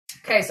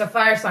Okay, so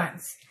fire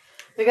signs.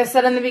 Like I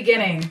said in the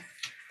beginning,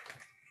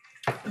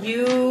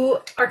 you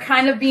are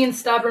kind of being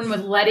stubborn with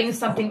letting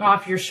something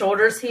off your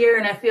shoulders here,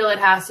 and I feel it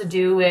has to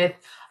do with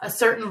a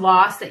certain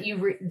loss that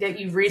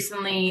you've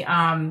recently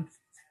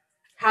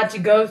had to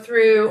go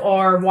through,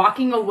 or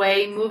walking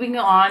away, moving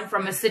on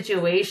from a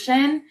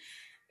situation.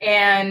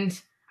 And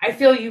I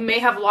feel you may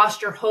have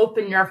lost your hope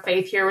and your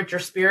faith here with your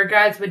spirit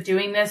guides with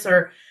doing this,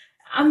 or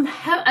and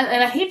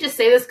I hate to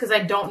say this because I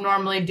don't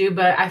normally do,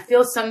 but I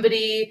feel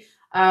somebody,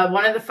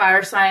 one of the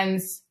fire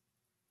signs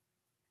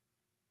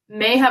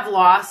may have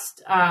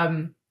lost,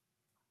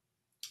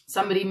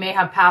 somebody may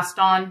have passed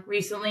on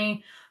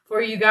recently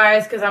for you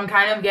guys, because I'm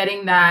kind of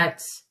getting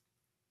that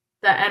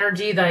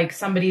energy like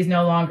somebody's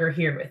no longer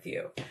here with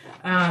you.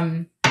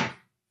 And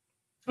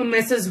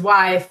this is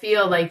why I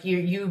feel like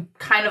you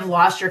kind of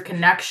lost your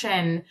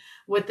connection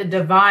with the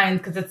divine,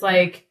 because it's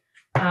like,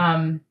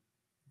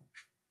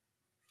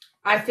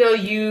 I feel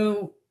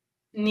you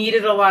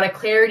needed a lot of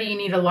clarity, you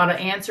need a lot of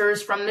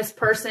answers from this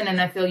person, and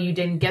I feel you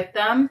didn't get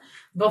them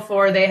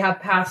before they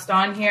have passed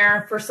on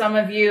here for some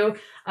of you.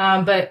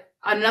 But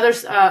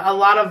a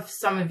lot of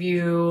some of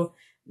you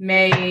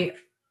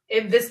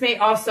this may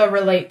also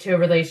relate to a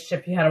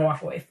relationship you had to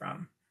walk away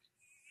from.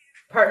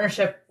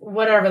 Partnership,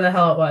 whatever the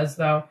hell it was,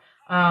 though.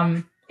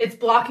 It's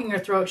blocking your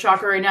throat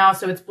chakra right now,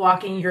 so it's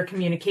blocking your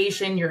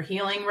communication, your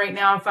healing right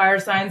now, fire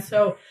signs.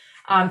 So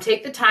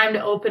take the time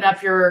to open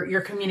up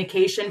your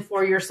communication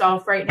for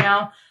yourself right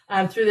now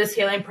through this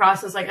healing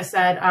process. Like I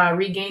said,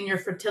 regain your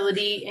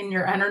fertility in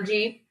your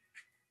energy,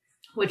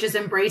 which is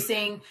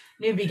embracing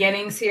new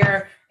beginnings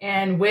here.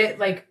 And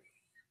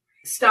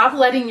stop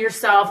letting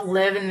yourself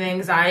live in the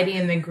anxiety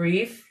and the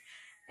grief,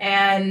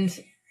 and,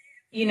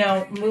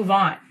 move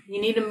on. You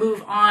need to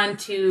move on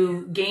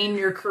to gain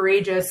your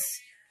courageous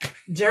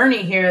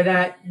journey here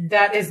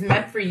that is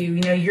meant for you.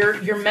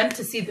 You're meant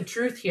to see the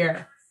truth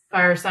here,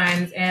 fire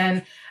signs.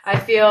 And I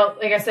feel,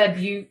 like I said,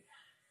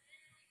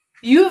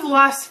 you've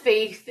lost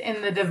faith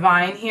in the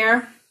divine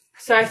here.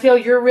 So I feel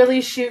you're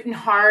really shooting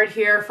hard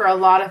here for a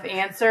lot of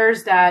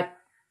answers that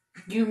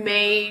you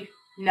may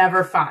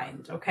never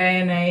find. Okay.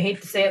 And I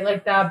hate to say it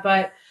like that,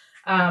 but,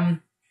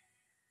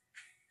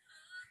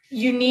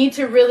 you need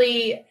to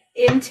really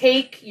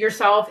intake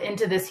yourself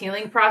into this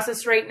healing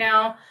process right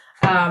now.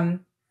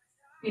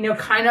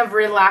 Kind of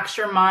relax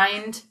your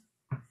mind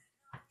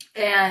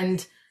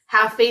and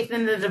have faith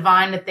in the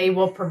divine that they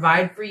will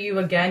provide for you.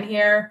 Again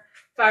here,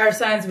 fire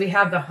signs, we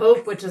have the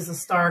hope, which is a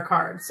star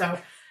card. So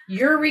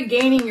you're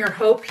regaining your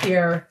hope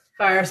here,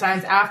 fire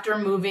signs, after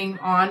moving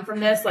on from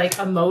this, like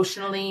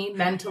emotionally,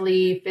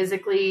 mentally,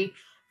 physically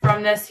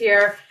from this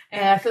here.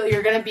 And I feel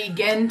you're going to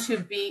begin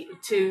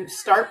to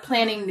start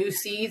planting new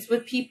seeds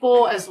with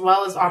people, as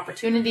well as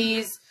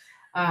opportunities,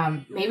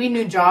 maybe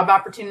new job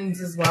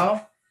opportunities as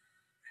well.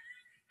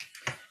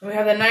 We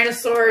have the Knight of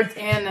Swords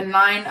and the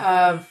Nine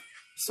of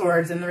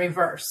Swords in the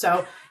reverse.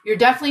 So you're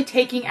definitely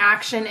taking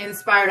action,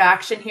 inspired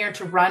action here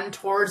to run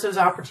towards those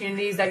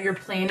opportunities that you're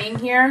planning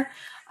here.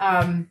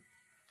 And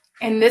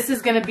this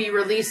is going to be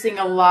releasing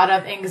a lot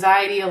of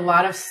anxiety, a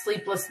lot of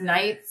sleepless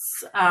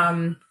nights,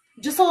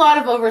 just a lot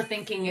of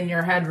overthinking in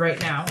your head right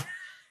now.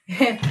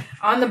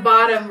 On the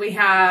bottom, we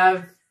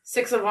have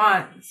Six of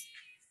Wands.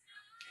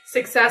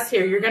 Success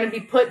here. You're going to be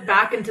put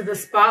back into the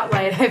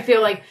spotlight. I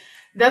feel like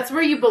that's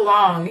where you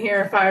belong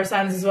here, fire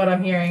signs, is what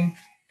I'm hearing.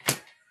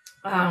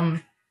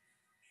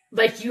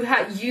 Like you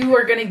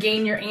are going to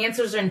gain your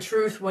answers and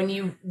truth when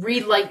you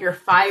relight your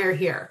fire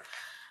here.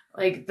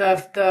 Like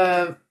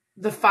the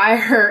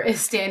fire is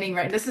standing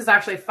right. This is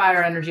actually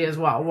fire energy as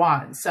well,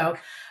 wands. So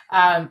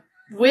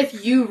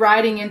with you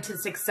riding into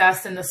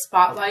success in the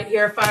spotlight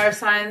here, fire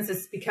signs,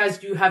 it's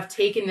because you have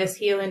taken this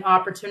healing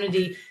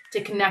opportunity to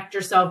connect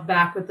yourself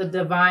back with the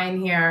divine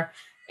here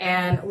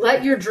and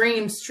let your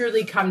dreams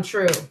truly come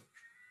true.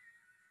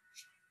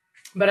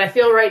 But I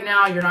feel right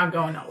now you're not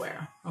going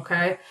nowhere,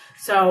 okay?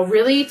 So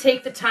really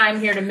take the time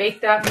here to make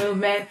that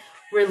movement.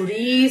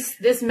 Release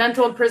this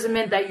mental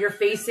imprisonment that you're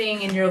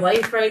facing in your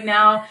life right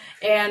now,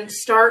 and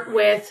start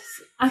with,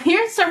 I'm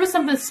here to start with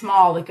something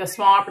small, like a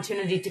small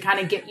opportunity to kind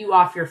of get you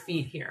off your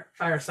feet here,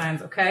 fire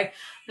signs, okay?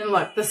 And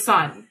look, the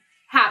sun,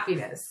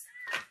 happiness.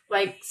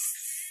 Like,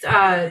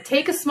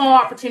 take a small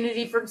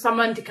opportunity from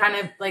someone to kind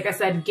of, like I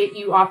said, get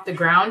you off the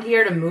ground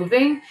here to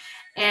moving.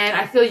 And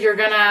I feel you're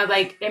gonna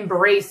like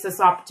embrace this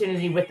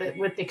opportunity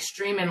with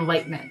extreme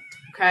enlightenment,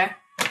 okay?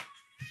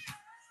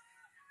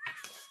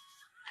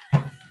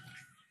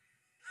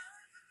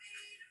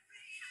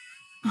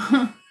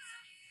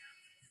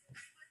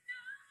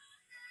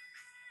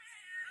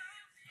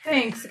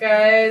 Thanks,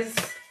 guys.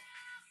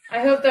 I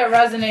hope that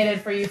resonated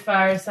for you,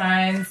 fire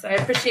signs. I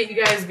appreciate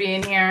you guys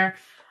being here.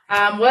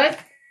 What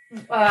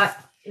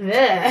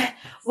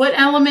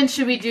element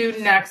should we do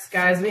next,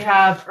 guys? We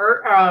have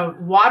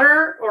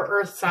water or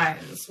earth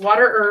signs.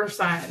 Water or earth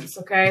signs,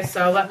 okay?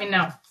 So let me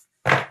know.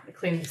 Let me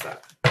clean this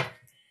up.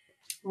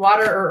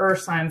 Water or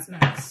earth signs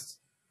next.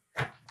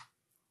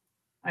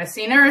 I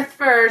seen earth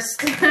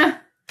first.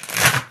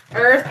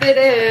 Earth it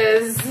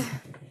is.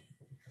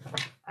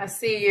 I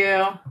see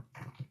you.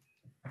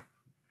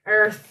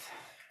 Earth.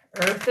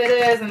 Earth it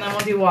is, and then we'll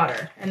do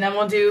water. And then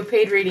we'll do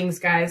paid readings,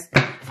 guys.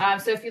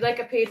 So if you'd like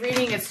a paid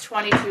reading, it's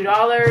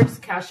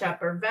 $22, Cash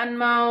App or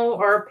Venmo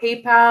or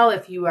PayPal.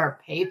 If you are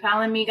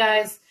PayPaling me,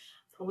 guys,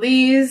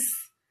 please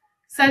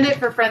send it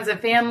for friends and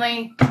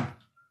family.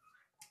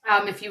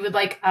 If you would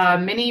like a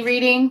mini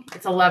reading,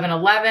 it's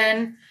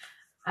 $11.11.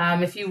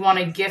 If you want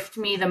to gift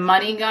me the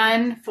money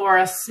gun for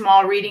a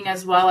small reading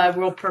as well, I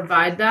will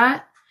provide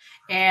that.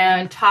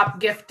 And top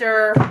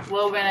gifter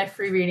will win a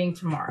free reading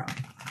tomorrow.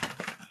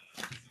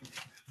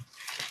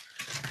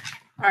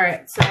 All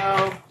right,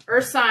 so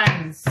Earth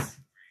signs.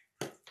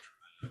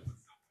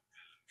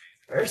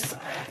 Earth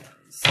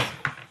signs.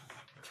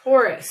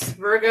 Taurus,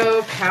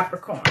 Virgo,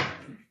 Capricorn.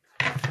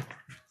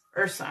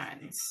 Earth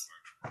signs.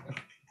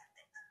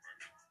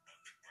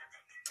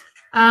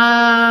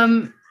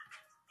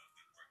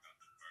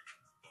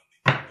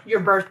 Your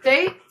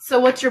birthday. So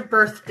what's your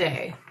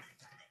birthday?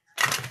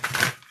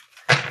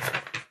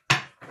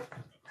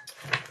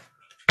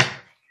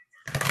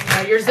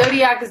 Your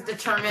zodiac is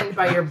determined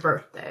by your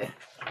birthday.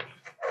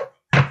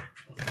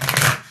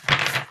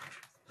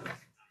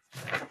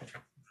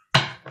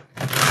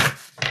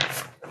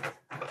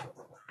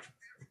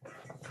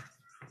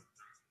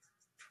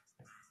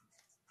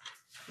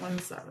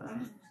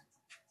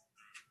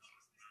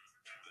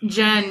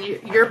 Jen,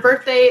 your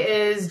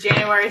birthday is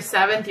January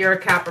 7th. You're a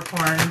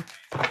Capricorn.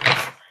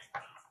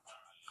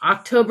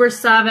 October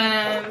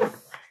 7th.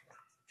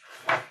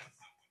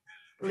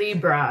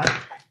 Libra.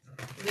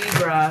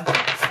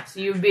 So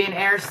you would be an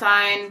air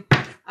sign.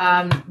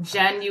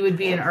 Jen, you would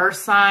be an earth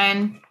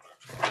sign.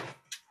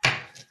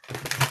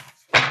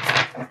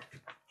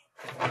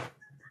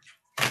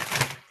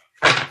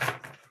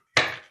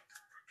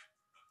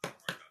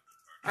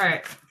 All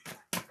right.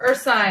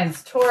 Earth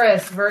signs,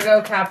 Taurus,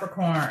 Virgo,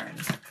 Capricorn.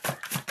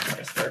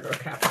 Taurus, Virgo,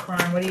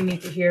 Capricorn. What do you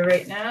need to hear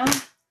right now?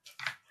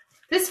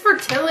 This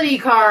fertility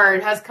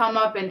card has come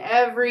up in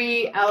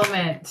every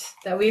element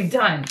that we've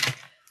done.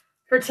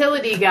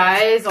 Fertility,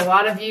 guys. A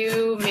lot of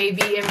you may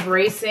be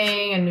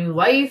embracing a new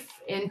life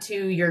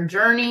into your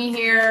journey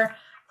here.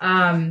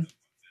 Or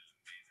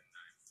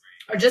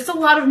just a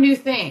lot of new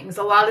things,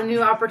 a lot of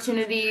new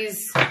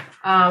opportunities.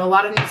 A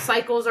lot of new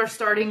cycles are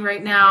starting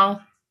right now.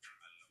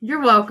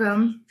 You're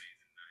welcome.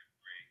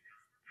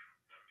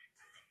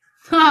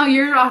 Oh,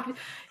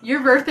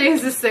 your birthday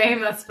is the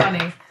same. That's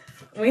funny.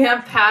 We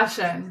have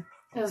passion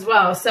as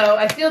well. So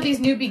I feel these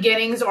new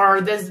beginnings or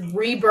this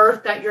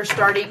rebirth that you're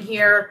starting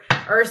here,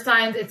 Earth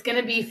signs, it's going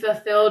to be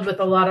fulfilled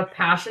with a lot of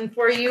passion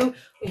for you.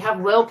 We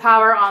have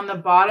willpower on the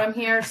bottom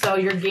here. So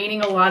you're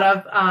gaining a lot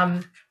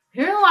of,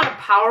 hearing a lot of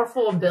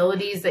powerful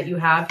abilities that you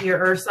have here,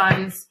 Earth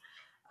signs.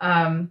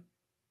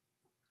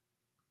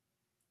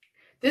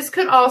 This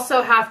could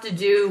also have to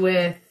do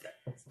with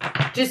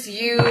just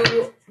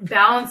you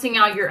balancing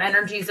out your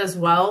energies as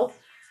well.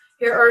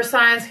 Here, Earth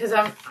signs, because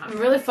I'm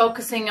really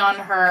focusing on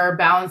her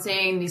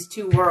balancing these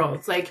two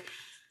worlds. Like,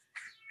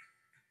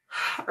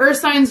 Earth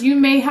signs, you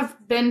may have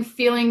been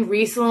feeling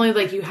recently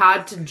like you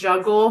had to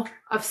juggle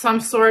of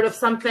some sort of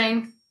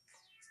something.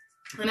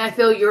 And I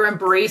feel you're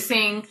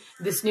embracing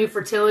this new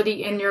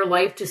fertility in your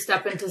life to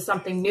step into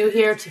something new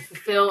here, to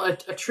fulfill a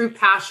true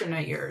passion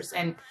of yours.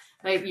 And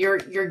like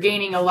you're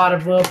gaining a lot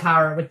of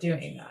willpower with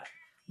doing that.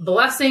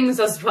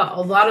 Blessings as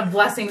well. A lot of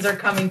blessings are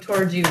coming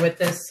towards you with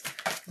this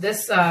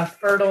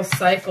fertile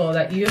cycle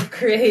that you've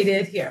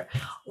created here.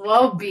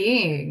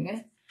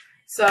 Well-being.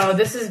 So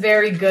this is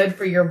very good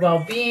for your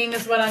well-being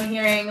is what I'm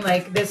hearing.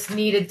 Like this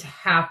needed to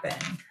happen.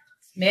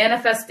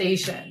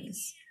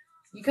 Manifestations.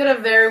 You could have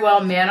very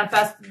well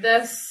manifested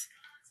this.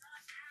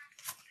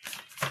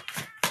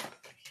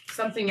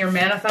 Something you're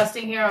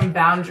manifesting here on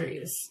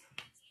boundaries.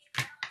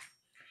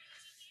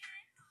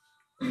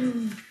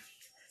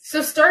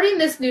 So starting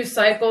this new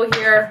cycle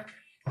here,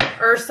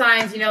 Earth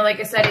signs, you know, like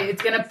I said,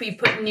 it's going to be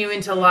putting you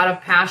into a lot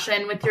of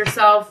passion with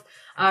yourself,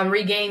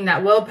 regaining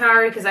that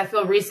willpower, because I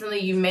feel recently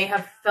you may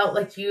have felt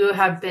like you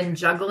have been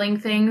juggling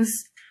things.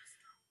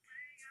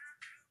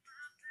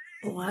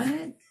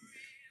 What?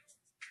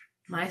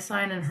 My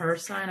sign and her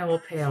sign, I will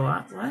pay a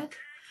lot. What?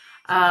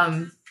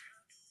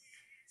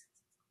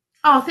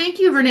 Oh, thank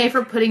you, Renee,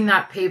 for putting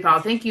that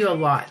PayPal. Thank you a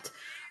lot.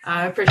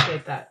 I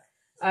appreciate that.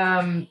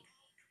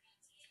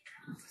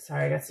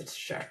 Sorry, I got so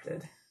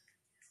distracted.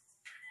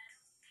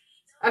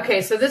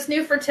 Okay, so this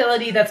new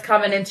fertility that's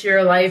coming into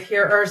your life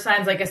here, Earth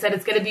signs, like I said,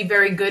 it's going to be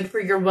very good for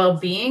your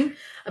well-being.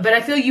 But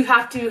I feel you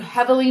have to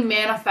heavily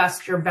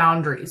manifest your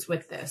boundaries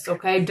with this,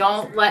 okay?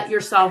 Don't let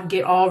yourself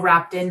get all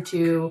wrapped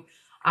into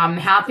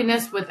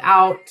happiness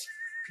without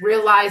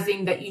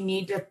realizing that you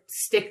need to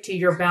stick to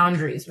your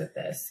boundaries with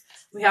this.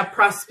 We have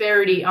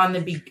prosperity on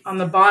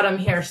the bottom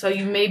here. So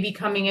you may be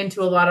coming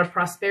into a lot of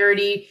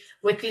prosperity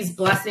with these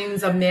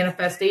blessings of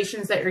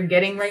manifestations that you're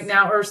getting right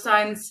now, Earth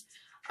signs.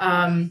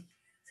 But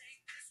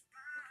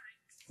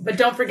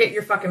don't forget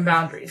your fucking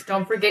boundaries.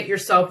 Don't forget your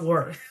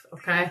self-worth,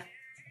 okay?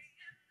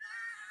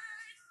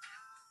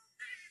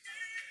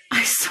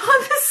 I saw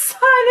the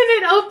sun and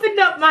it opened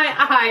up my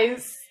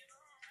eyes.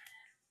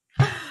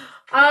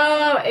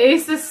 Oh,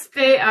 Ace of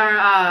Spades,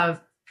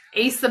 or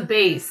Ace of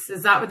Base.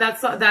 Is that what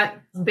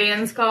that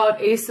band's called?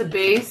 Ace of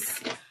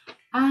Base.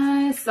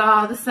 I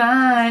saw the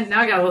sign.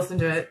 Now I gotta listen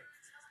to it.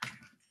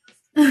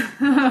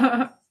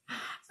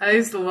 I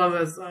used to love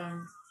that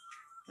song.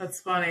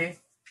 That's funny.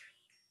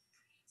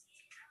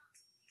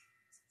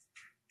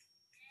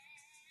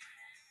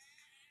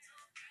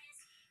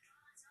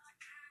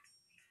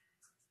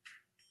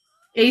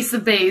 Ace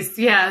of Base,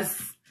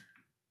 yes.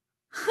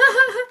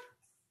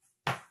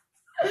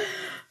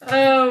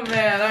 Oh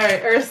man, all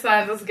right, Earth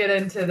signs, let's get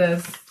into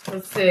this.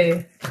 Let's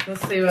see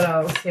what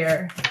else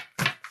here.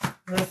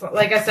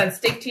 Like I said,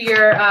 stick to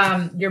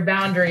your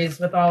boundaries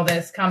with all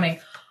this coming.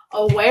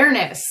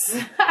 Awareness.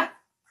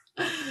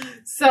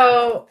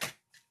 So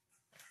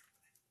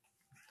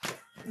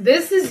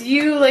this is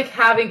you like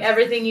having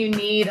everything you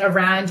need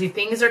around you.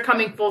 Things are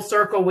coming full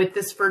circle with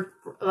this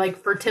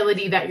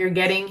fertility that you're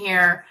getting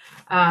here.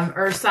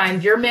 Earth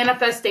signs, your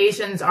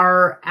manifestations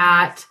are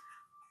at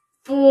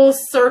full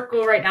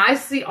circle right now. I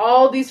see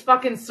all these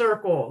fucking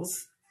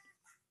circles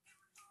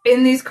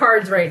in these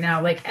cards right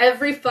now. Like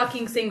every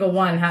fucking single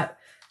one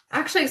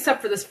actually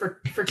except for this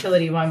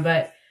fertility one,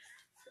 but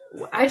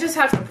I just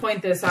have to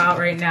point this out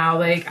right now.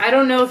 Like, I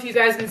don't know if you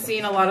guys have been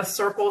seeing a lot of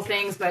circle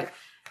things, but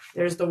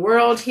there's the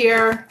world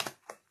here.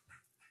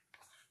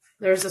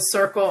 There's a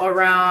circle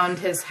around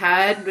his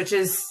head, which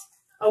is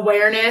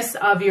awareness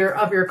of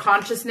your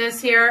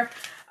consciousness here.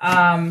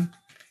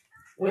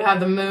 We have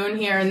the moon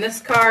here in this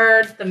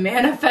card, the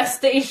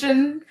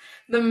manifestation,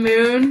 the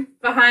moon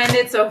behind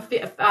it. So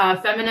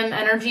feminine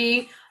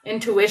energy,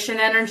 intuition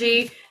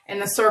energy,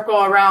 and the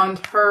circle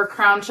around her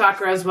crown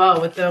chakra as well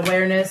with the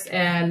awareness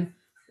and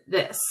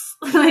this.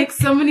 Like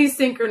so many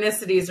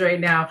synchronicities right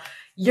now.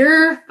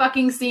 You're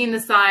fucking seeing the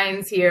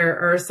signs here,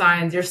 or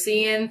signs. You're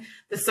seeing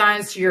the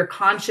signs to your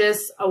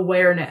conscious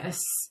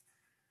awareness.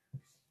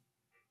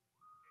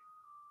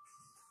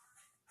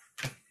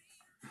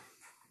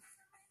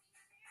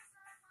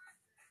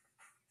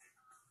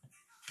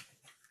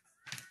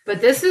 But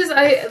this is,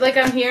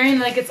 I'm hearing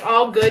like it's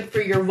all good for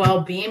your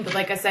well-being. But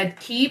like I said,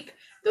 keep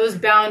those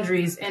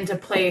boundaries into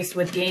place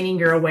with gaining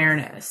your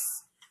awareness.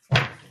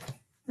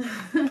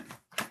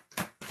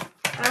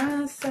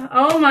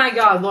 Oh my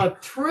God,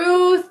 look,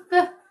 truth.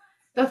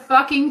 The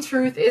fucking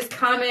truth is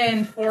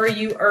coming for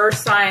you, Earth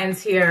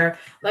signs here.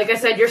 Like I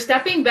said, you're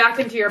stepping back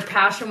into your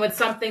passion with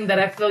something that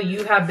I feel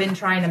you have been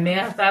trying to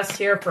manifest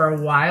here for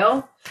a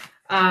while.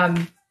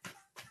 And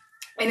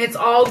it's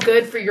all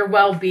good for your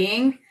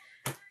well-being.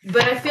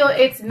 But I feel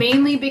it's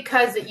mainly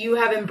because that you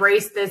have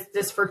embraced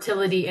this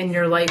fertility in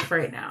your life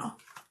right now.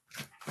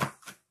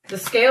 The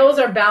scales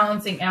are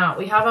balancing out.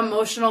 We have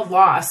emotional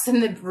loss in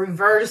the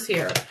reverse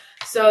here.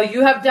 So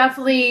you have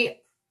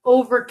definitely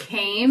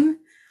overcame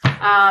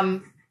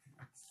a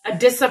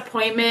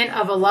disappointment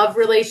of a love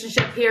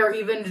relationship here, or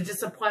even a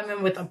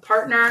disappointment with a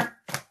partner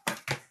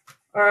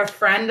or a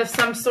friend of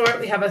some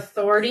sort. We have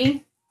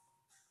authority.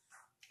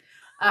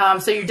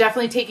 So you're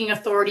definitely taking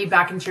authority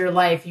back into your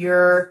life.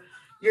 You're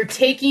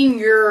taking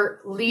your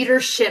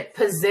leadership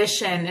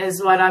position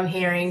is what I'm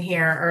hearing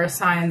here, or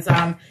signs.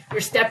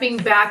 You're stepping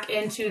back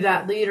into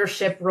that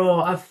leadership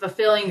role of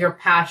fulfilling your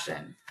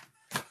passion.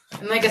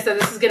 And like I said,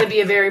 this is going to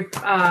be a very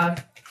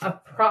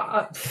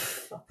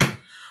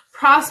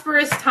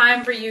prosperous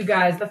time for you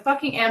guys. The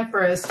fucking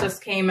Empress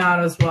just came out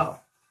as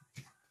well.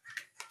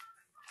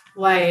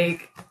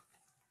 Like,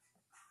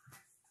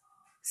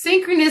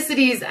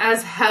 synchronicities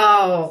as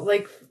hell.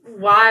 Like,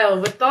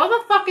 wild. With all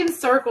the fucking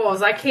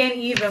circles, I can't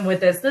even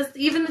with this.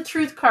 Even the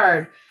Truth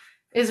card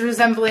is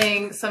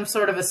resembling some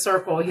sort of a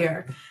circle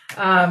here.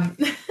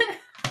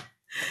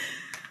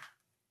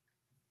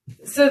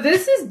 So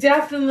this is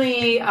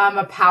definitely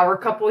a power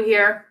couple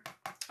here.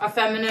 A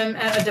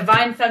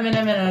divine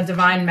feminine and a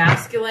divine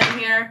masculine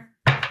here.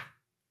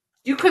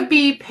 You could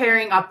be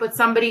pairing up with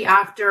somebody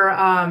after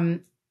a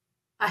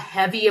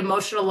heavy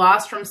emotional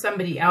loss from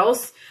somebody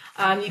else.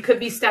 You could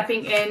be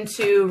stepping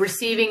into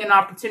receiving an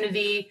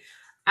opportunity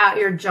at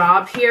your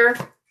job here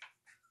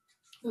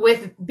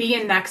with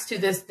being next to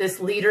this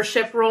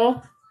leadership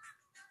role.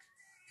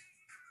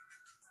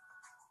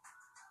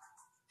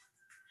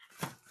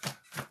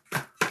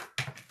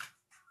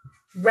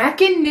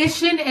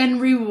 Recognition and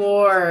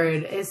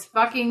reward is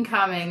fucking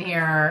coming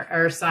here,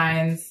 Earth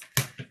signs.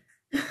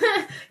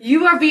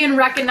 You are being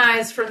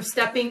recognized from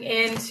stepping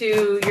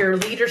into your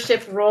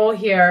leadership role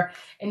here,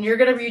 and you're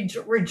going to be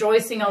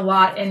rejoicing a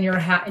lot in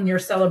your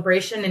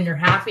celebration and your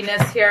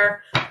happiness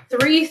here.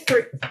 3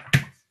 3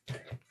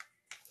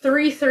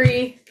 3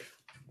 3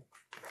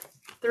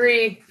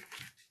 3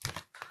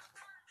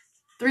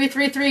 3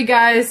 3 3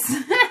 guys.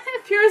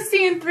 If you're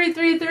seeing 3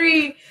 3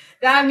 3,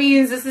 that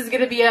means this is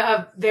going to be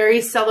a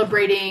very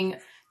celebrating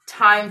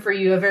time for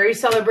you. A very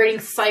celebrating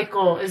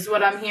cycle is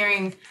what I'm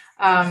hearing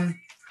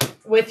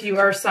with you,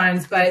 Earth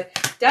signs. But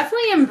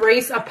definitely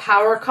embrace a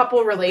power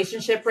couple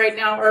relationship right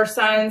now, Earth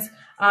signs,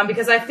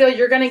 because I feel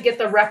you're going to get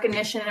the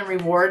recognition and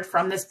reward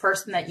from this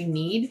person that you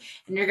need.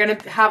 And you're going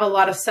to have a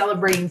lot of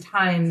celebrating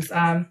times.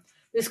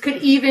 This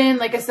could even,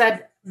 like I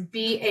said,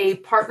 be a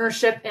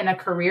partnership in a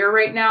career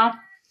right now.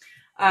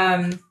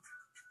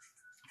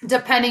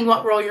 depending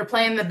what role you're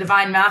playing, the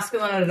divine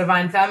masculine or the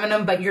divine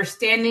feminine, but you're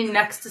standing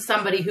next to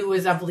somebody who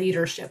is of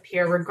leadership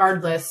here,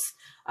 regardless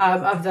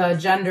of the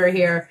gender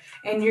here.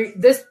 And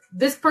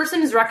this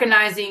person is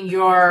recognizing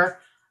your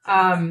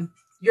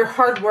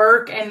hard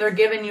work, and they're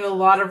giving you a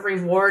lot of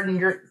reward, and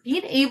you're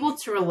being able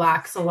to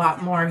relax a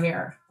lot more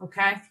here.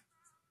 Okay.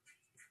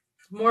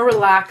 More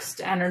relaxed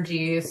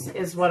energies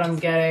is what I'm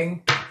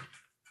getting.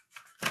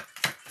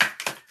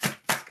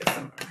 Let's get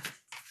some more.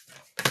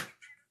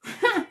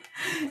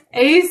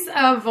 Ace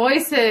of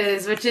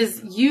Voices, which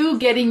is you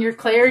getting your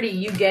clarity,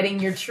 you getting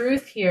your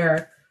truth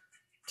here.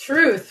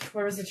 Truth.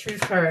 Where was the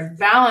truth card?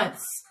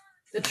 Balance.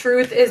 The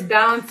truth is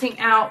balancing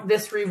out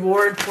this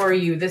reward for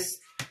you, this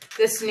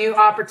new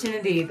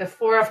opportunity. The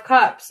Four of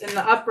Cups in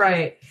the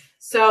upright.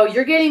 So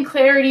you're getting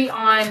clarity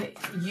on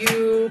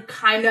you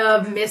kind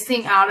of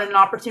missing out on an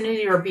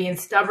opportunity, or being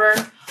stubborn,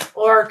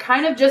 or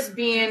kind of just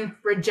being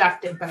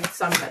rejected by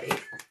somebody.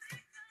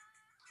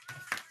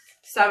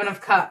 Seven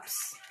of Cups.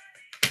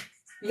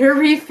 You're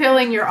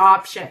refilling your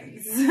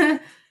options.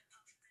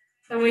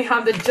 And we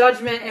have the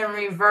Judgment in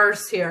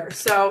reverse here.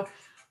 So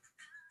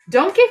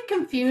don't get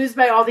confused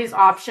by all these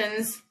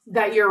options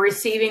that you're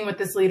receiving with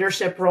this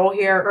leadership role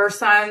here, Earth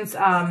signs.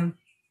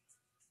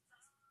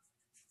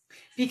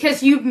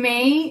 Because you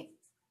may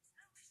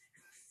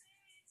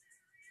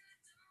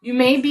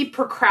be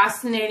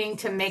procrastinating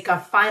to make a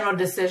final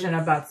decision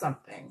about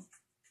something.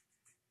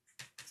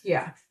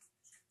 Yeah.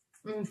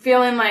 I'm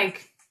feeling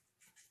like,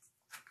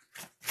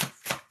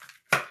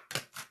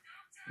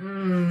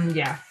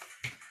 yeah.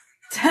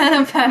 10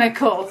 of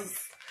Pentacles.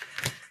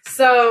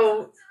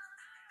 So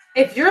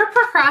if you're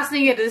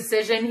procrastinating a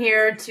decision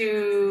here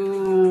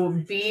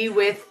to be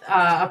with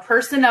a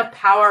person of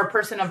power, a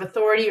person of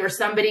authority, or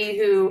somebody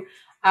who,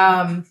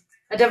 a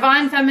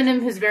divine feminine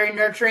who's very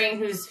nurturing,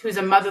 who's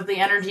a motherly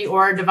energy,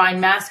 or a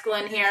divine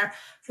masculine here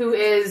who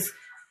is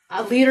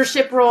a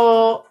leadership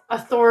role,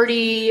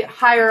 authority,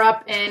 higher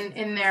up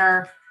in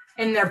their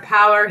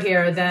power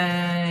here,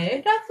 then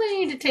you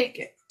definitely need to take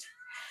it.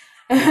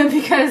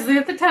 Because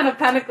with the 10 of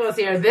Pentacles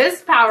here,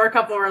 this power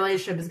couple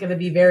relationship is going to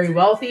be very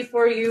wealthy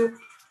for you.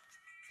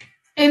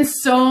 And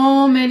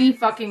so many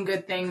fucking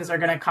good things are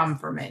going to come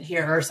from it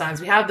here, Earth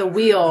signs. We have the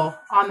Wheel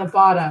on the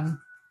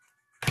bottom.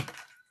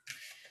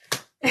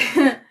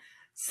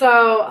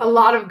 So a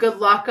lot of good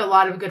luck, a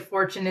lot of good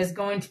fortune is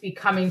going to be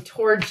coming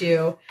towards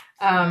you.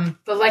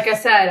 But like I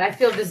said, I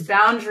feel this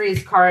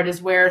boundaries card is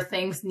where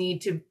things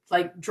need to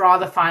like draw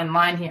the fine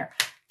line here.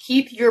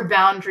 Keep your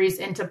boundaries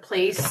into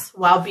place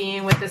while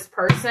being with this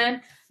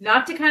person.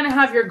 Not to kind of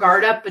have your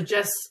guard up, but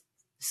just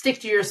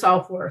stick to your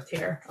self-worth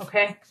here.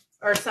 Okay,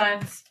 Earth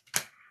signs.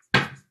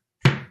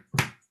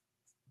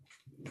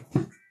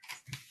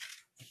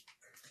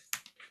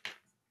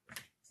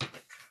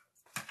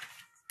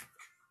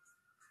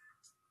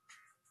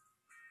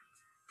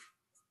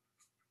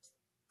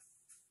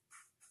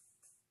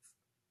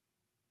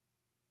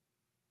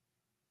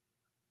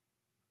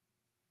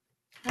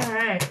 All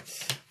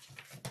right.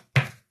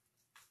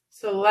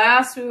 So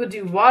last we would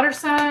do water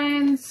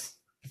signs.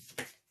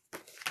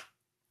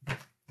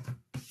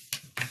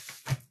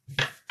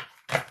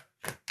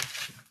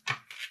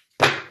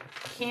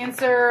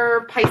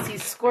 Cancer,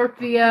 Pisces,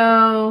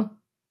 Scorpio.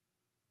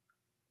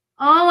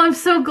 Oh, I'm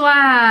so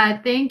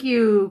glad. Thank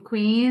you,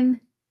 Queen.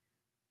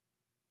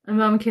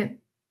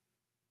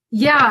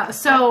 Yeah,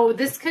 so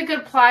this could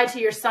apply to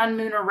your sun,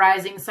 moon, or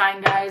rising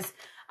sign, guys.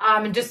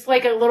 And just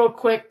like a little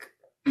quick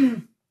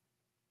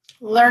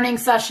learning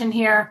session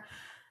here.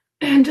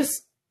 And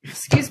just,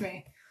 excuse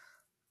me,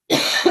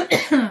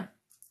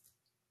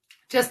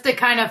 just to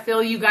kind of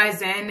fill you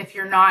guys in if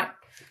you're not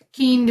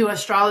keen to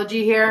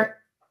astrology here,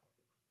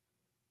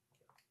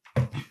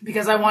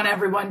 because I want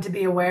everyone to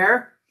be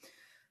aware.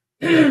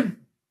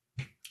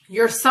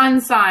 Your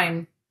sun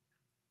sign,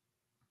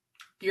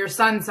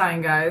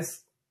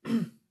 guys,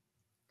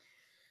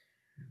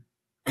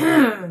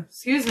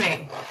 excuse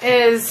me,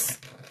 is,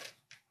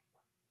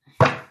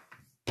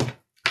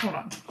 hold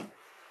on.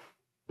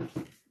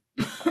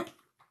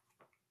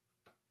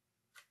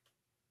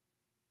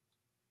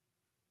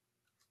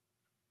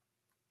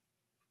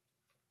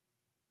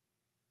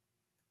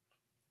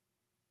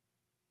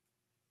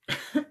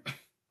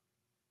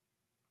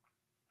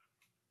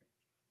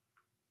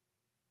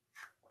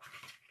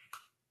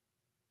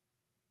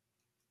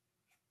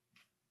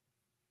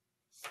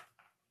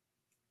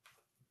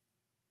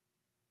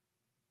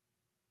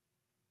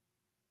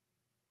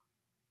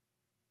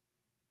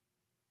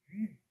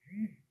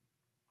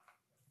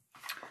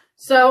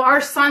 So our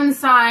sun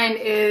sign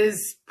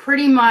is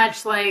pretty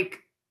much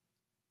like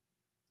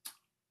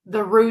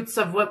the roots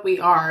of what we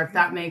are, if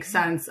that makes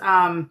sense.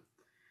 Now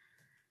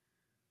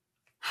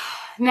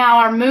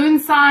our moon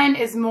sign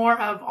is more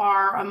of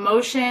our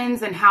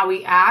emotions and how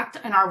we act,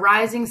 and our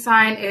rising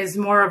sign is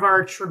more of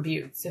our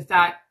attributes, if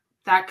that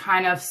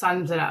kind of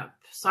sums it up.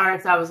 Sorry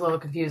if that was a little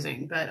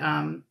confusing, but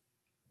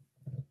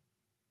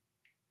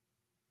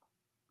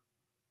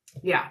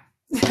yeah.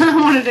 I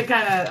wanted to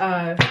kind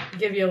of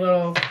give you a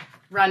little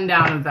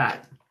rundown of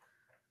that.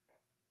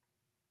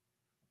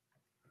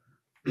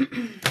 Oh,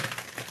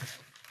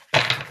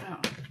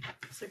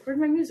 it's like, where'd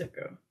my music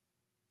go?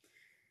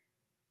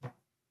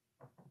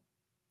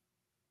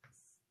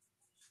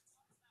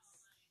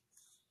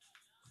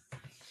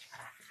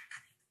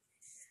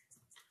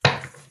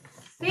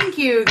 Thank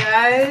you,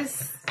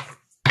 guys.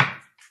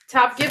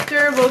 Top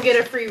gifter will get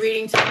a free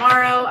reading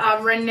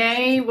tomorrow.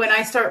 Renee, when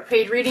I start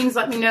paid readings,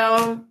 let me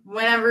know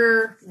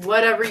whenever,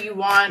 whatever you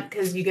want,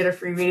 because you get a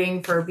free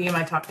reading for being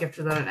my top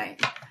gifter the other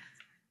night.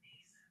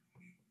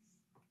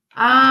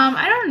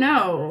 I don't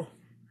know.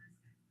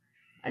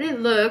 I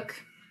didn't look.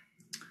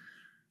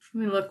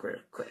 Let me look real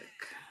quick.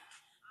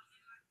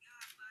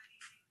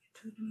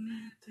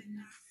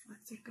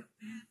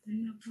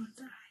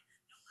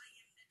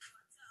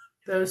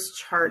 Those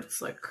charts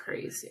look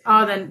crazy.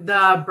 Oh, then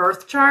the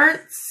birth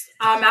charts.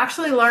 I'm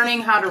actually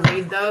learning how to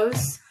read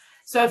those.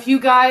 So if you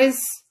guys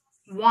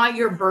want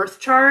your birth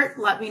chart,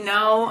 let me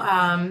know.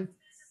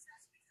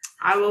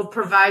 I will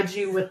provide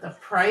you with the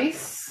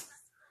price.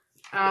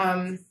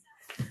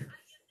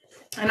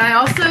 And I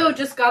also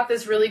just got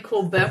this really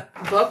cool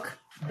book.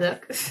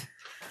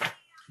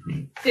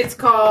 It's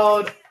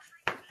called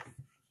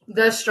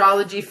The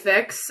Astrology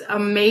Fix.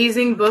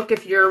 Amazing book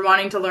if you're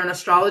wanting to learn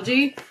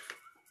astrology.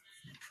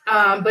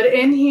 But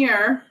in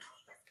here,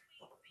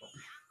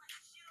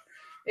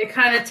 it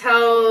kind of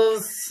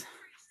tells,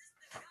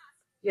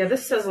 yeah,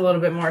 this says a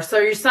little bit more. So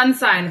your sun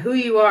sign, who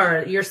you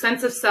are, your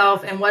sense of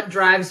self, and what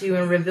drives you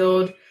and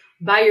revealed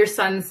by your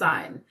sun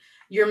sign.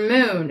 Your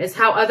moon is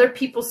how other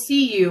people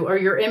see you or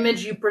your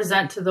image you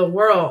present to the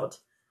world.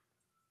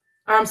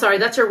 I'm sorry,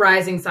 that's your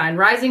rising sign.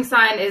 Rising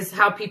sign is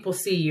how people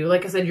see you.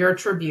 Like I said, your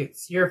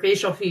attributes, your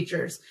facial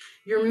features.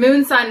 Your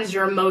moon sign is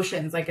your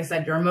emotions. Like I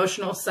said, your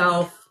emotional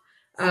self.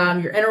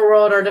 Your inner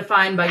world are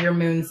defined by your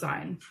moon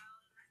sign.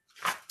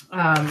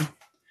 And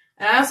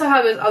I also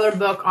have this other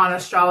book on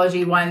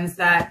astrology ones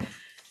that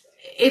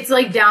it's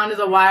like down to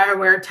the wire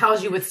where it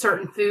tells you with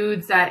certain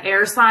foods that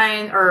air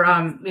sign or,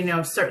 you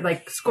know, certain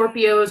like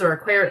Scorpios or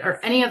Aquarius or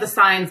any of the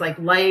signs like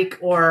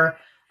or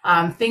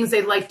things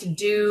they like to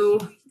do,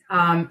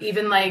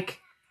 even like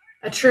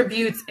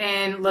attributes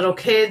in little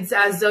kids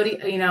as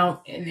zodiac, you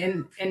know,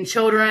 in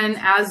children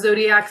as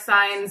zodiac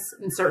signs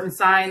and certain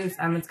signs.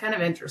 It's kind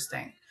of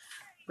interesting.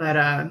 But,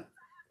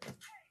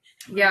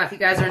 yeah, if you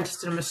guys are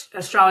interested in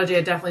astrology,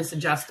 I definitely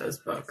suggest those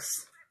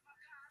books.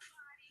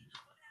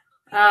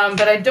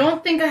 But I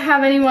don't think I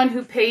have anyone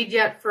who paid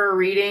yet for a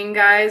reading,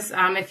 guys.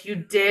 If you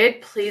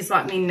did, please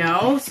let me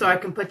know so I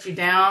can put you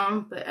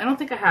down. But I don't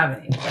think I have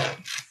any.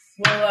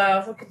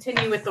 We'll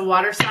continue with the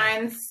water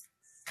signs.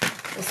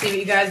 We'll see what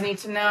you guys need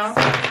to know.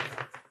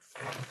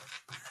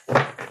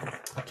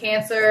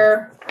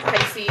 Cancer,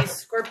 Pisces,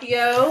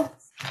 Scorpio.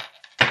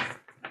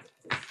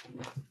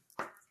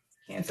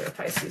 Cancer,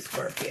 Pisces,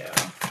 Scorpio.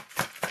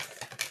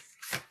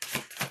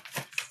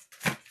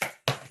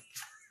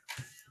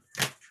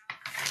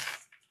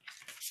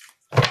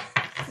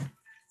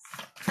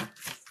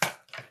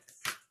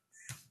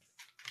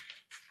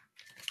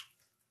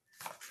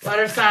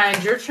 Water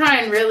signs, you're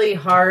trying really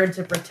hard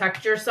to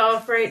protect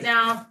yourself right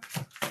now.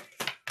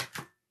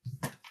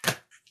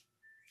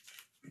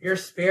 Your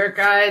spirit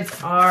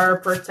guides are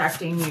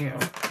protecting you.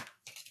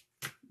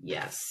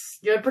 Yes.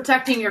 You're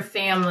protecting your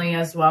family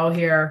as well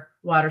here,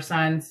 water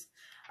signs.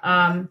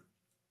 I'm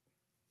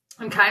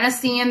kind of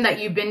seeing that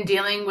you've been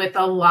dealing with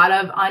a lot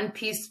of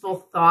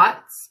unpeaceful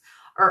thoughts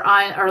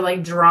or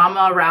like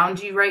drama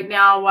around you right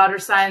now, water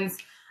signs.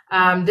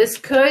 This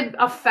could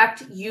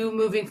affect you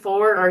moving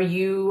forward. Are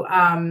you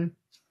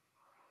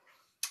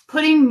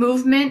putting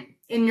movement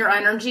in your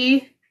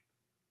energy,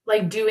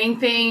 like doing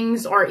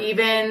things or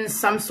even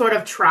some sort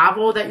of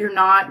travel that you're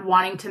not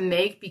wanting to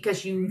make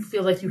because you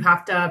feel like you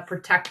have to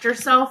protect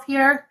yourself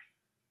here?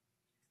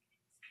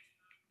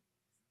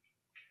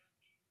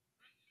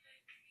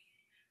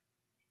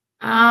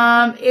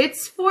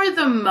 It's for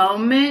the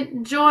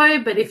moment,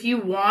 Joy, but if you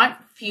want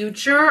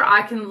future,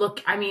 I can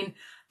look, I mean,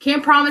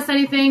 can't promise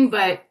anything,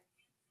 but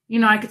you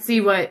know, I could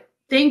see what,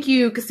 thank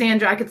you,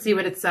 Cassandra. I could see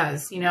what it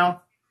says, you know.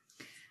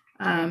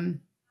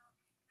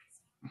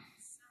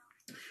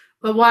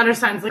 But water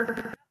signs,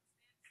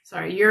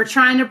 sorry, you're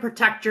trying to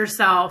protect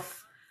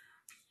yourself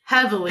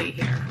heavily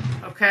here,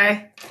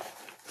 okay?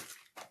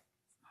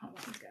 Hold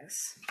on,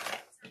 guys.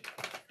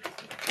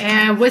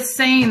 And with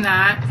saying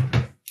that,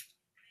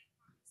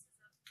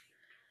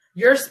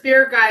 your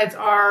spirit guides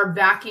are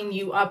backing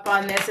you up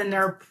on this, and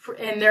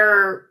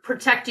they're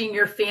protecting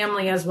your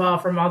family as well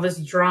from all this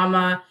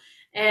drama.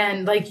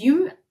 And like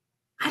you,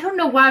 I don't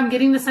know why I'm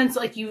getting the sense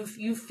like you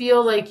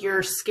feel like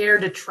you're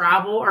scared to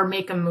travel or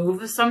make a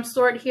move of some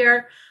sort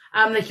here.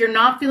 Like you're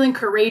not feeling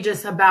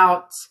courageous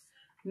about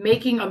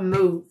making a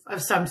move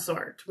of some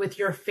sort with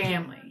your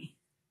family.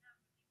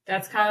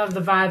 That's kind of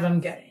the vibe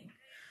I'm getting.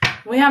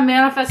 We have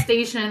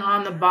manifestation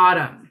on the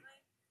bottom.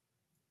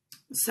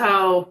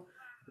 So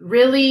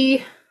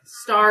really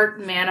start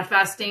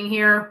manifesting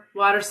here,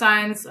 water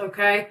signs,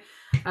 okay?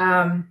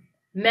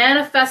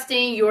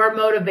 Manifesting your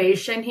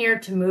motivation here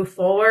to move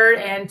forward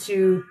and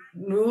to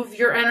move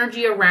your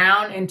energy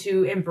around and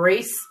to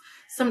embrace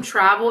some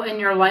travel in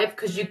your life,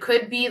 because you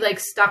could be like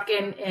stuck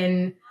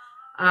in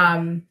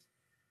one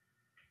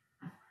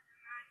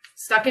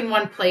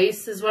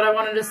place is what I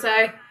wanted to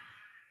say.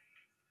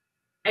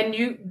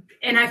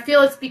 And I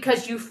feel it's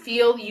because you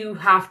feel you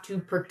have to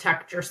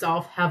protect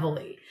yourself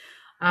heavily.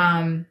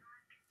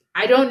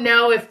 I don't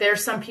know if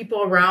there's some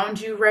people around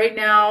you right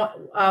now,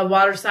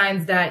 water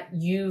signs, that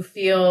you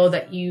feel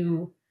that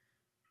you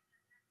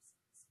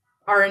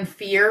are in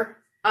fear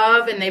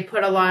of, and they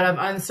put a lot of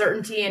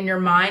uncertainty in your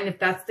mind. If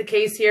that's the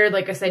case here,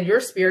 like I said,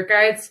 your spirit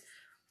guides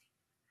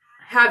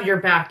have your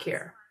back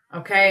here,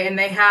 okay? And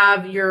they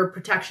have your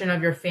protection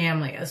of your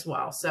family as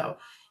well. So,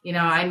 you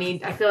know, I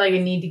feel like I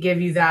need to give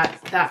you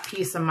that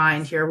peace of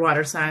mind here,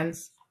 water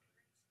signs.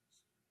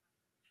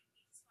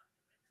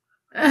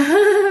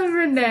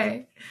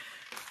 Renee,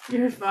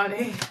 you're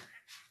funny.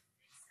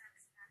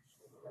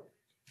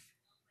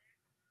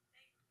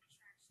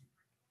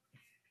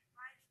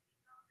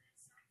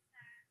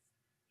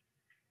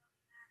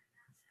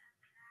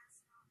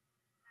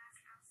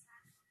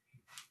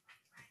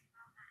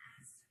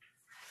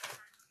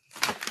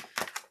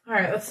 All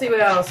right, let's see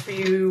what else for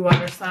you,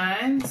 water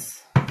signs.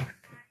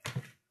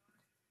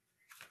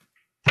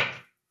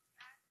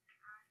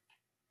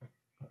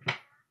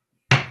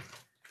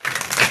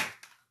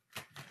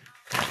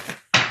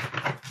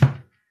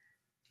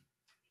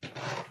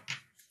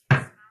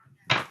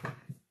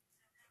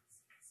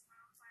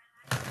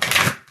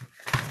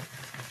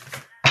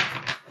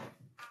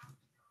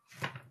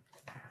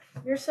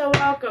 You're so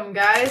welcome,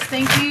 guys.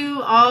 Thank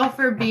you all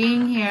for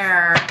being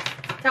here.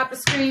 Tap the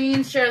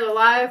screen, share the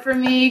live for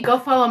me. Go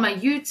follow my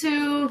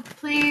YouTube,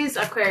 please.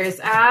 Aquarius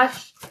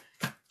Ash.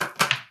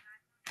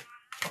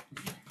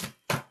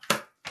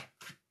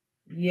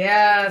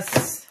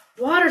 Yes.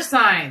 Water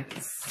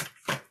signs.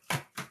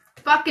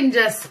 Fucking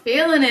just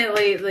feeling it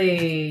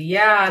lately.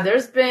 Yeah,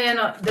 there's been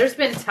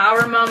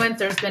tower moments.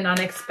 There's been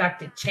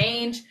unexpected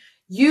change.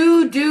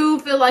 You do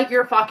feel like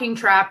you're fucking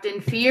trapped in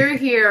fear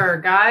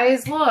here,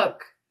 guys.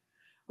 Look.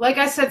 Like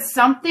I said,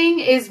 something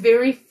is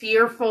very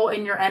fearful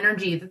in your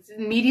energy. That's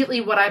immediately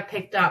what I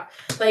picked up.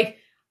 Like,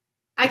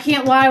 I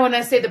can't lie when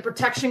I say the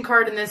protection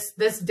card in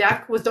this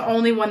deck was the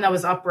only one that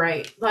was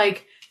upright.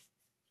 Like,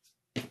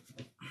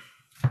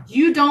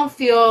 you don't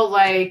feel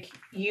like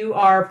you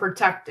are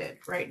protected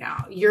right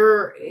now.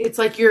 It's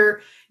like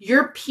your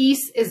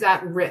peace is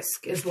at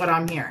risk, is what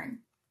I'm hearing.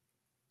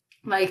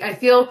 Like, I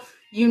feel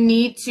you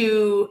need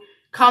to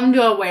come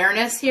to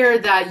awareness here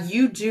that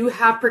you do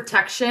have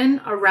protection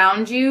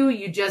around you.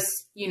 You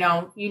just, you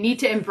know, you need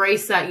to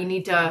embrace that. You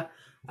need to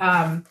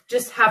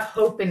just have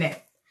hope in it,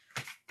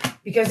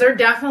 because they're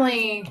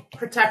definitely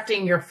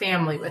protecting your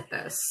family with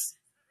this.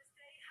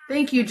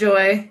 Thank you,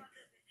 Joy.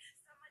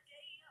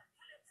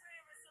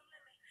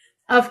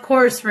 Of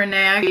course,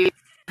 Renee.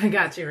 I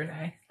got you,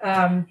 Renee.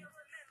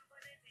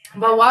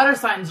 But water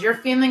signs, you're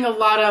feeling a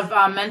lot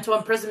of mental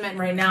imprisonment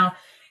right now.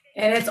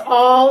 And it's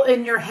all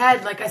in your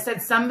head. Like I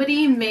said,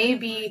 somebody may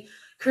be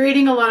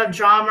creating a lot of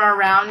drama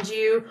around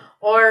you,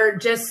 or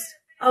just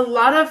a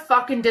lot of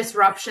fucking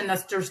disruption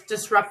that's just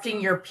disrupting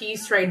your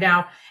peace right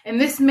now.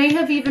 And this may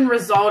have even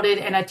resulted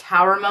in a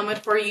tower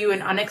moment for you,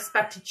 an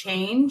unexpected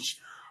change,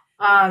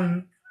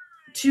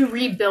 to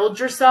rebuild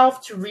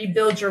yourself, to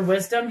rebuild your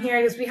wisdom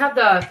here. Because we have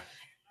the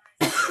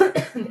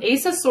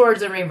Ace of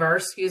Swords in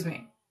reverse, excuse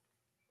me,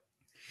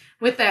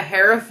 with the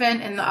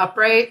Hierophant in the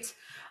upright.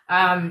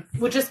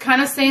 Which is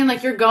kind of saying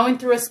like you're going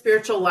through a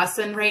spiritual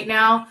lesson right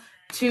now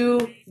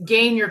to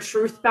gain your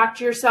truth back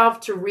to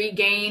yourself, to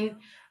regain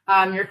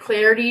your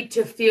clarity,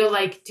 to feel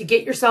like, to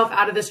get yourself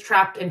out of this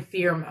trapped in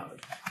fear mode,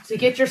 to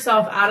get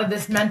yourself out of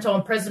this mental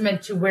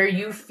imprisonment to where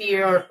you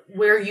feel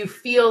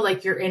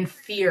like you're in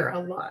fear a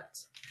lot.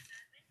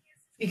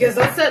 Because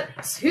that's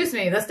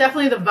that's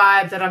definitely the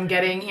vibe that I'm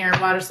getting here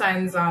in water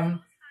signs. A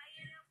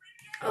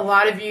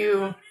lot of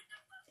you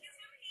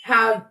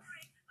have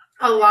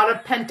a lot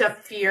of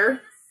pent-up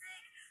fear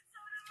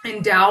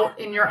and doubt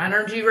in your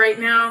energy right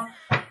now.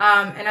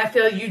 And I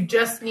feel you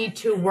just need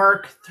to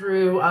work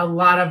through a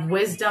lot of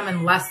wisdom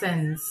and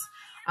lessons.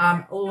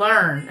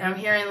 Learn. I'm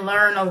hearing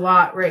learn a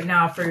lot right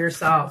now for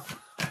yourself.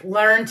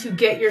 Learn to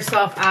get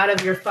yourself out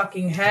of your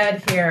fucking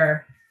head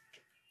here.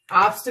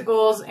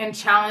 Obstacles and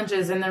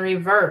challenges in the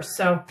reverse.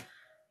 So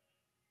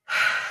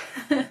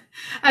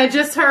I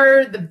just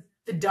heard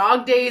the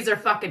dog days are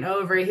fucking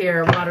over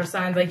here, water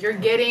signs. Like, you're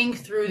getting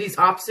through these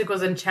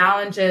obstacles and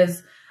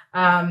challenges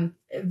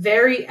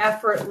very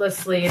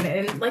effortlessly.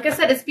 And like I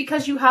said, it's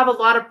because you have a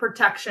lot of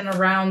protection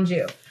around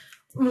you.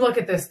 Look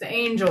at this, the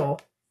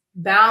angel,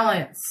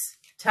 balance,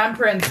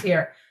 temperance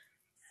here.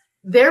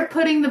 They're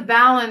putting the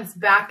balance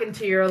back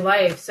into your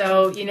life.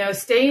 So, you know,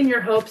 stay in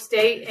your hope,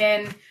 stay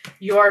in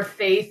your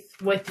faith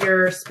with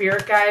your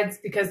spirit guides,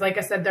 because like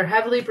I said, they're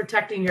heavily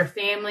protecting your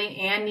family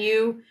and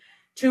you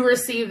to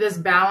receive this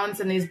balance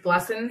and these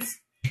blessings.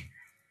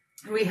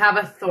 We have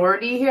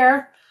authority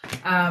here.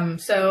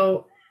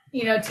 So,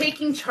 you know,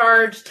 taking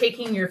charge,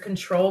 taking your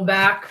control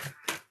back,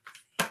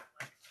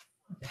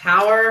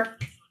 power,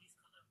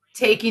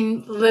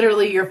 taking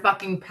literally your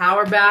fucking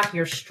power back,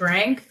 your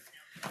strength.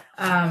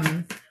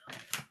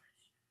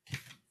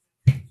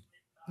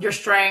 Your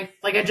strength,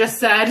 like I just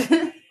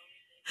said,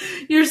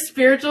 your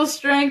spiritual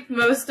strength,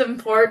 most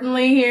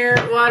importantly here,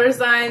 water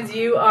signs,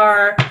 you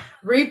are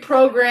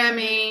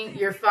reprogramming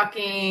your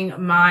fucking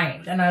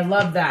mind. And I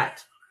love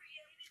that.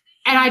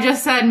 And I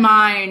just said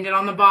mind, and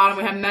on the bottom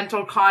we have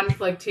mental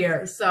conflict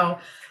here. So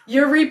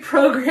you're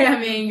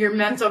reprogramming your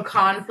mental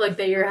conflict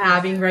that you're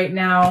having right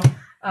now,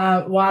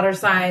 water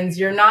signs.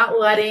 You're not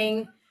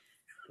letting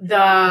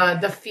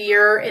the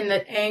fear and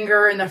the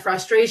anger and the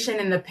frustration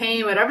and the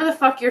pain, whatever the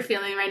fuck you're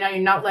feeling right now, you're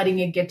not letting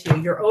it get to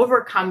you. You're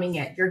overcoming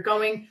it.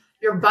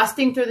 You're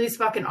busting through these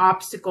fucking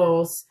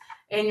obstacles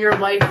in your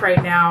life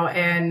right now.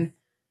 And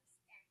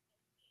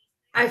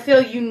I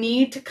feel you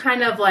need to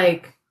kind of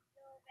like,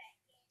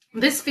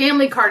 this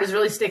family card is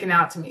really sticking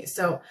out to me.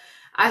 So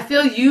I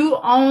feel you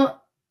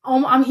all,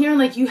 I'm hearing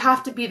like you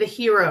have to be the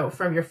hero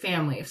from your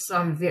family,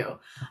 some of you.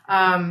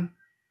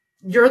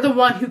 You're the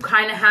one who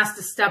kind of has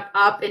to step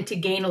up and to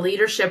gain a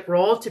leadership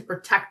role to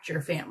protect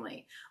your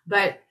family.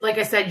 But like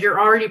I said, you're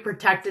already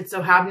protected,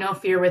 so have no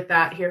fear with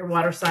that here,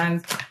 water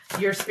signs.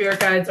 Your spirit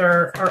guides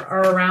are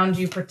around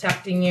you,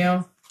 protecting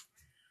you.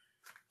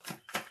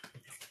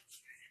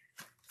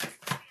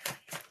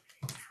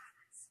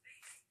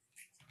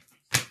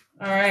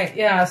 All right,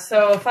 yeah,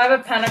 so 5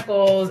 of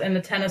Pentacles and the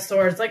 10 of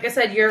Swords. Like I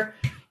said,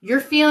 you're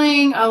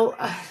feeling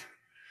a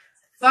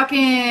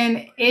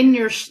fucking in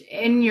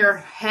your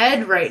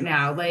head right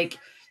now. Like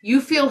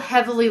you feel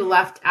heavily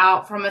left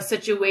out from a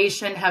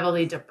situation,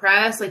 heavily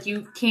depressed. Like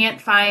you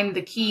can't find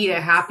the key to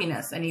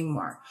happiness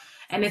anymore.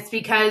 And it's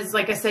because,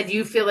 like I said,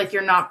 you feel like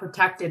you're not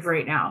protected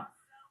right now.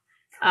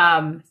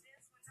 And,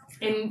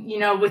 you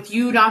know, with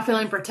you not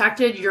feeling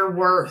protected, your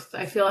worth,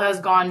 I feel,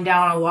 has gone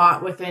down a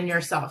lot within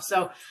yourself.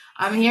 So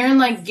I'm hearing,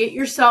 like, get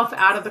yourself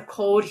out of the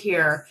cold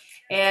here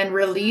and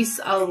release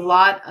a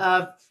lot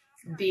of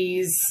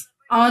these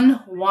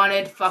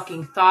unwanted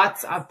fucking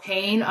thoughts of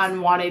pain,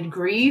 unwanted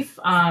grief.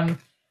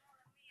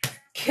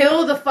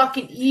 Kill the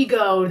fucking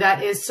ego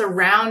that is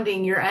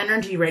surrounding your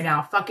energy right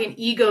now. Fucking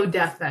ego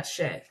death, that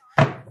shit.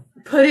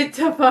 Put it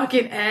to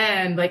fucking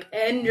end. Like,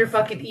 end your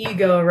fucking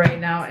ego right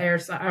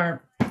now,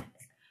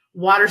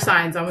 water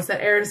signs. I almost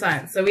said air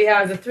signs. So we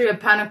have the 3 of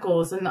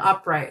Pentacles in the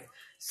upright.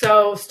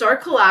 So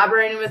start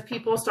collaborating with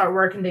people. Start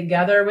working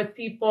together with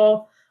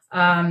people.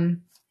 The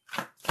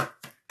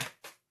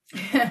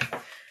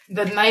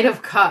Knight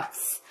of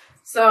Cups.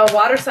 So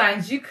water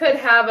signs, you could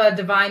have a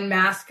divine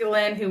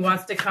masculine who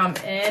wants to come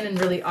in and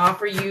really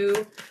offer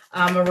you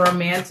a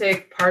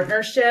romantic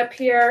partnership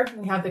here.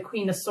 We have the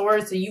Queen of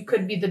Swords. So you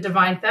could be the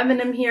divine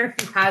feminine here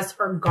who has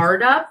her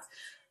guard up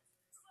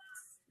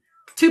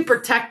to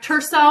protect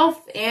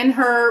herself and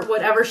her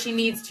whatever she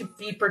needs to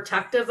be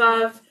protective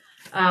of.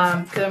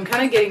 Because I'm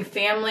kind of getting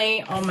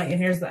family. Oh my,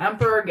 and here's the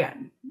Emperor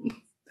again.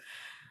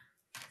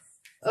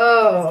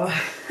 Oh,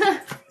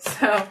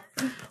 so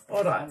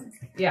hold on.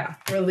 Yeah,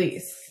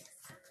 release.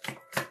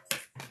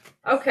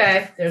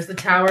 Okay, there's the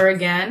Tower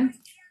again.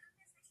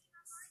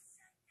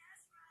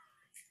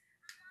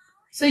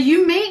 So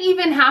you may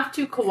even have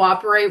to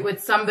cooperate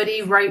with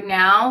somebody right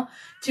now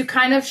to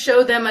kind of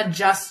show them a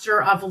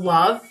gesture of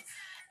love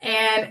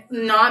and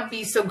not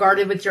be so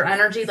guarded with your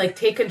energy. Like,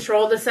 take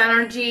control of this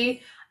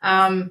energy.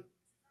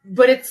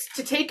 But it's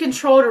to take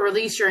control to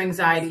release your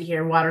anxiety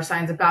here, water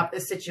signs, about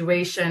this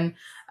situation.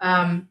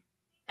 And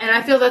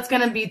I feel that's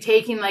going to be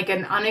taking like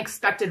an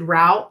unexpected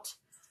route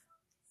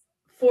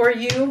for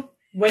you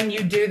when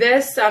you do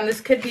this.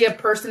 This could be a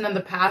person in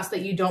the past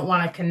that you don't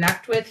want to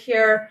connect with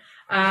here,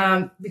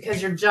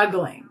 because you're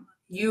juggling.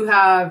 You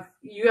have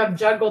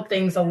juggled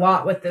things a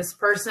lot with this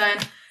person.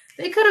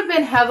 They could have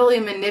been heavily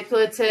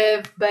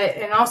manipulative,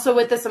 and also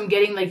with this, I'm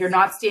getting like you're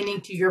not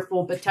standing to your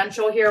full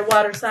potential here,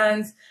 water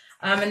signs.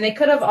 And they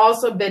could have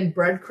also been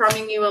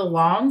breadcrumbing you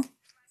along,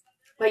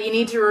 but you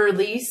need to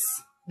release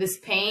this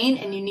pain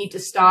and you need to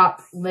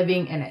stop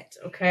living in it,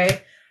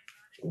 okay?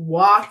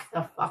 Walk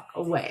the fuck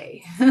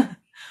away.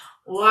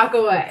 Walk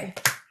away.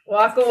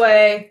 Walk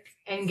away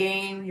and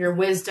gain your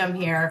wisdom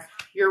here,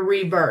 your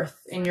rebirth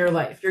in your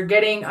life. You're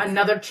getting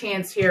another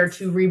chance here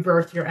to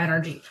rebirth your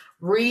energy.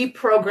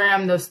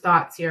 Reprogram those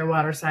thoughts here,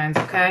 water signs,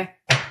 okay?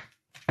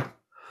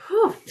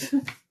 Whew.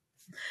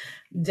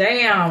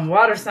 Damn,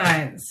 water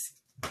signs.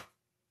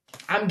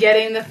 I'm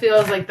getting the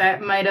feels like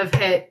that might have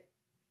hit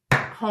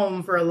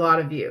home for a lot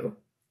of you.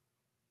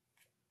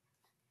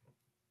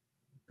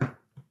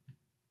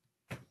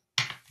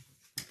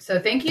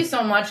 So thank you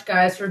so much,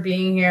 guys, for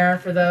being here.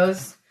 For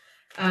those,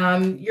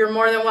 you're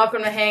more than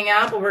welcome to hang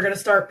out, but we're going to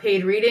start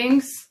paid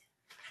readings.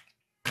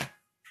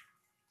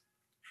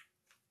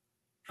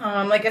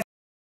 Like I